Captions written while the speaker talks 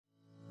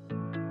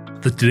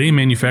The Today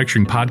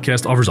Manufacturing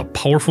podcast offers a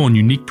powerful and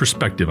unique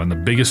perspective on the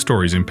biggest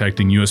stories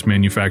impacting U.S.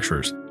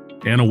 manufacturers.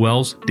 Anna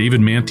Wells,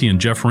 David Manti,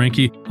 and Jeff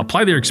Ranke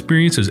apply their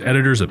experience as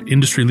editors of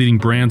industry-leading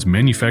brands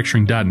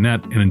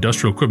Manufacturing.net and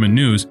Industrial Equipment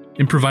News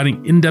in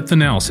providing in-depth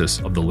analysis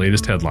of the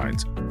latest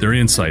headlines. Their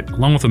insight,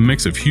 along with a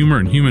mix of humor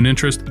and human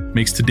interest,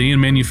 makes Today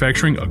in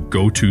Manufacturing a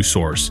go-to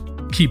source.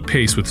 Keep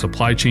pace with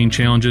supply chain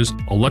challenges,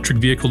 electric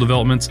vehicle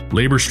developments,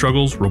 labor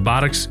struggles,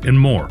 robotics, and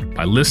more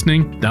by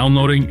listening,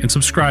 downloading, and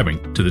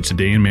subscribing to the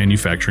Today in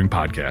Manufacturing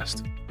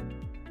podcast.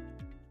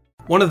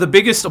 One of the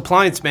biggest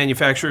appliance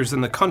manufacturers in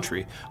the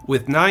country,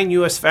 with 9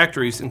 U.S.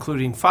 factories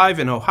including 5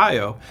 in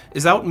Ohio,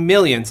 is out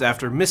millions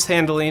after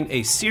mishandling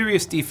a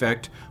serious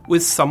defect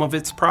with some of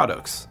its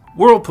products.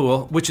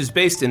 Whirlpool, which is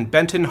based in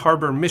Benton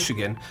Harbor,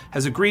 Michigan,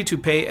 has agreed to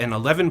pay an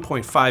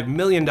 $11.5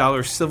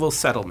 million civil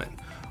settlement.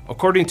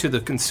 According to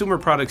the Consumer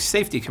Product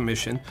Safety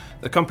Commission,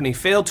 the company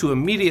failed to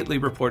immediately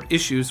report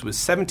issues with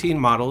 17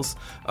 models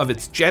of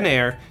its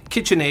JennAir,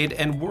 KitchenAid,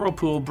 and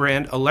Whirlpool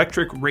brand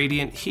electric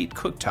radiant heat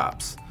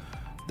cooktops.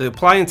 The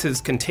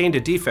appliances contained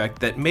a defect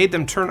that made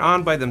them turn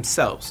on by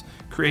themselves,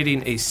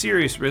 creating a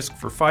serious risk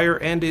for fire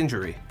and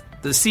injury.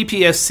 The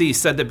CPSC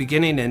said that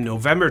beginning in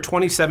November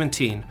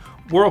 2017,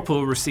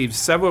 Whirlpool received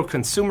several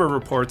consumer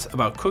reports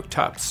about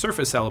cooktop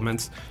surface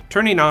elements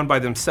turning on by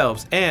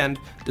themselves and,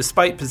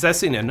 despite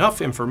possessing enough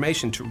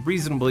information to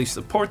reasonably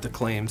support the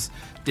claims,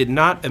 did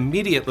not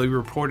immediately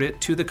report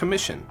it to the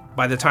Commission.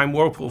 By the time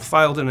Whirlpool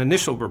filed an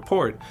initial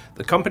report,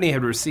 the company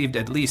had received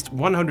at least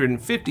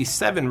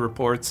 157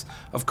 reports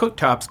of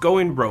cooktops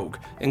going rogue,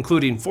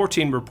 including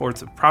 14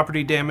 reports of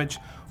property damage,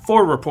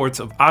 4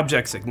 reports of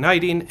objects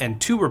igniting, and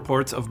 2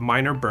 reports of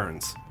minor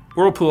burns.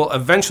 Whirlpool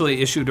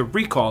eventually issued a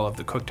recall of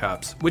the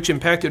cooktops, which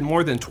impacted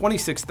more than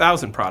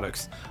 26,000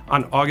 products,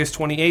 on August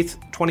 28,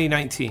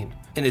 2019.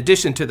 In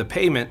addition to the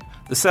payment,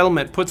 the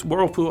settlement puts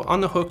Whirlpool on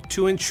the hook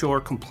to ensure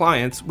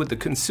compliance with the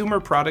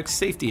Consumer Product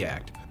Safety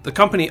Act. The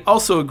company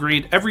also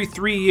agreed every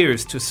 3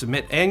 years to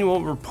submit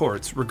annual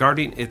reports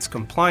regarding its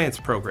compliance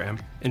program,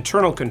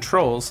 internal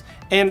controls,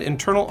 and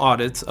internal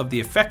audits of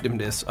the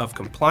effectiveness of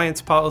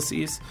compliance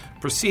policies,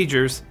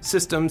 procedures,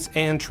 systems,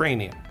 and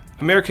training.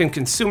 American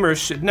consumers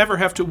should never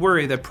have to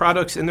worry that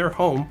products in their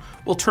home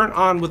will turn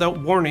on without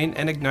warning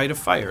and ignite a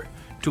fire.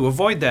 To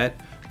avoid that,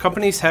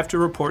 companies have to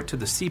report to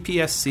the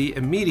CPSC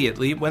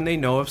immediately when they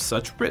know of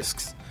such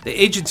risks.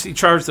 The agency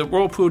charged that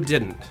Whirlpool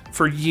didn't.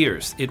 For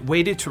years, it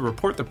waited to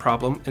report the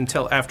problem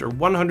until after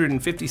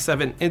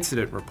 157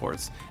 incident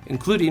reports,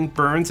 including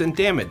burns and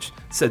damage,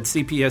 said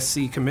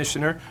CPSC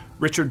Commissioner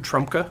Richard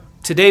Trumka.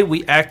 Today,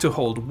 we act to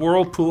hold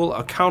Whirlpool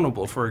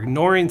accountable for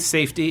ignoring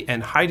safety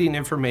and hiding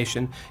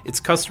information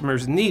its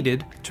customers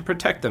needed to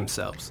protect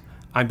themselves.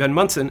 I'm Ben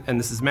Munson, and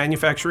this is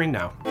Manufacturing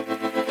Now.